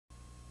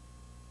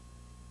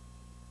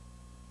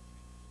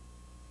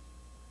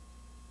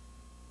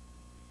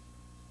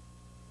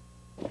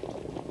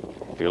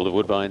Field of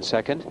Woodbine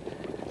second.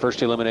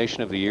 First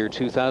elimination of the year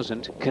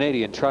 2000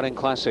 Canadian Trotting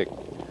Classic.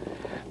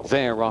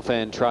 There off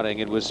end Trotting.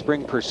 It was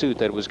Spring Pursuit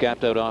that was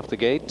gapped out off the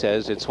gate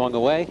as it swung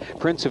away.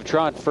 Prince of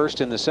Trot first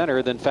in the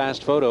center, then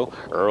Fast Photo.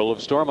 Earl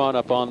of Stormont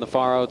up on the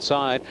far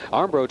outside.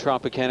 Armbro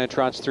Tropicana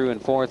trots through in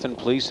fourth, and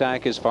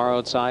PLESAC is far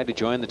outside to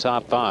join the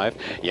top five.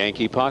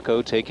 Yankee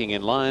Paco taking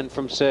in line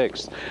from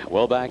sixth.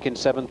 Well back in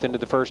seventh into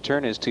the first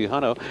turn is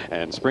Tejano,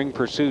 and Spring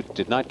Pursuit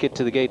did not get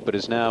to the gate but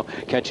is now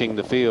catching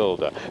the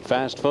field.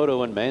 Fast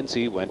Photo and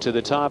Mancy went to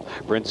the top.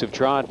 Prince of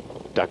Trot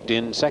ducked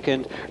in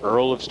second.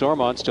 Earl of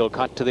Stormont still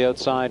caught to the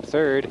outside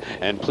third,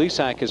 and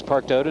PLESAC is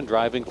parked out and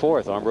driving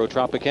fourth. Armbro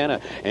Tropicana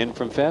in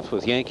from fifth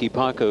with Yankee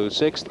Paco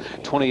sixth.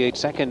 28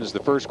 seconds the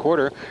first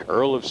quarter.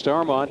 Earl of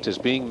Stormont is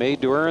being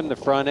made to earn the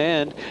front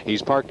end.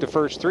 He's parked the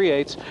first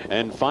 3/8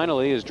 and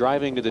finally is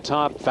driving to the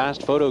top.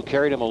 Fast Photo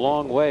carried him a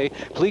long way.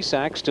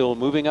 PLESAC still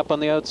moving up on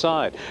the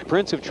outside.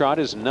 Prince of Trot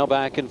is now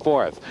back in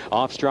fourth.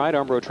 Off stride,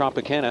 Armbro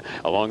Tropicana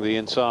along the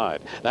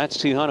inside. That's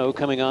Tejano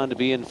coming on to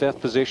be in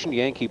fifth position.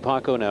 Yankee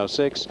Paco now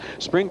sixth.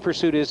 Spring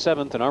Pursuit is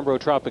seventh, and Armbro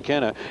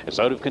Tropicana is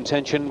out of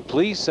contention.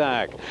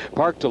 PLESAC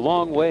parked a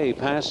long way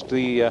past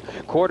the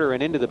quarter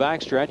and into the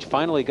backstretch.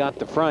 Finally got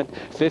the front.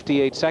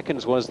 58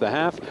 seconds was the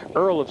half.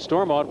 Earl of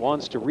Stormont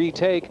wants to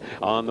retake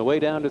on the way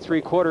down to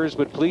 3/4,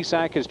 but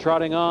PLESAC is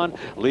trotting on,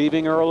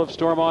 leaving Earl of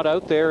Stormont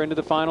out there into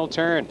the final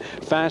turn.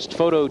 Fast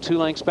Photo 2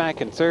 lengths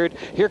back in third.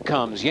 Here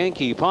comes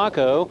Yankee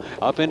Paco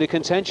up into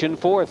contention,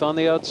 fourth on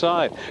the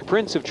outside.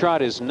 Prince of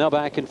Trot is now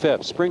back in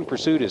fifth. Spring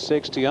Pursuit is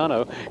sixth.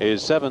 Tejano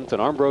is seventh,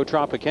 and Armbro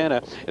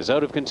Tropicana is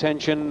out of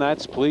contention.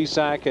 That's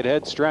PLESAC at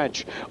head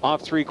stretch.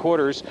 Off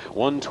 3/4,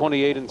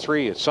 128 and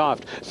 3. It's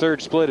soft.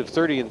 Third split of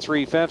 30 and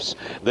 3/5.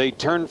 They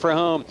turn for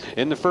home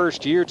in the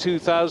first year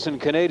 2000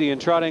 Canadian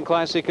Trotting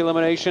Classic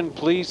elimination.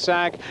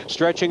 PLESAC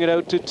stretching it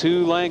out to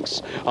 2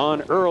 lengths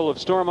on Earl of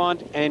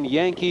Stormont and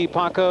Yankee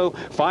Paco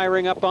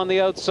firing up on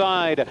the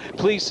outside.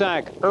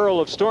 PLESAC, Earl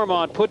of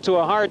Stormont put to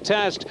a hard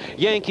test.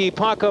 Yankee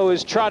Paco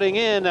is trotting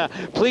in.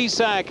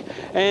 PLESAC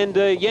and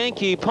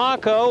Yankee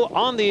Paco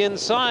on the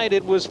inside.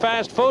 It was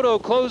Fast Photo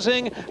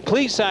closing.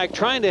 PLESAC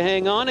trying to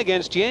hang on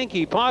against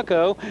Yankee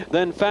Paco.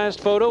 Then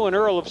Fast Photo and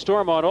Earl of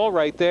Stormont all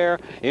right there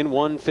in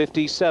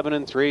 157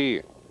 and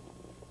 3.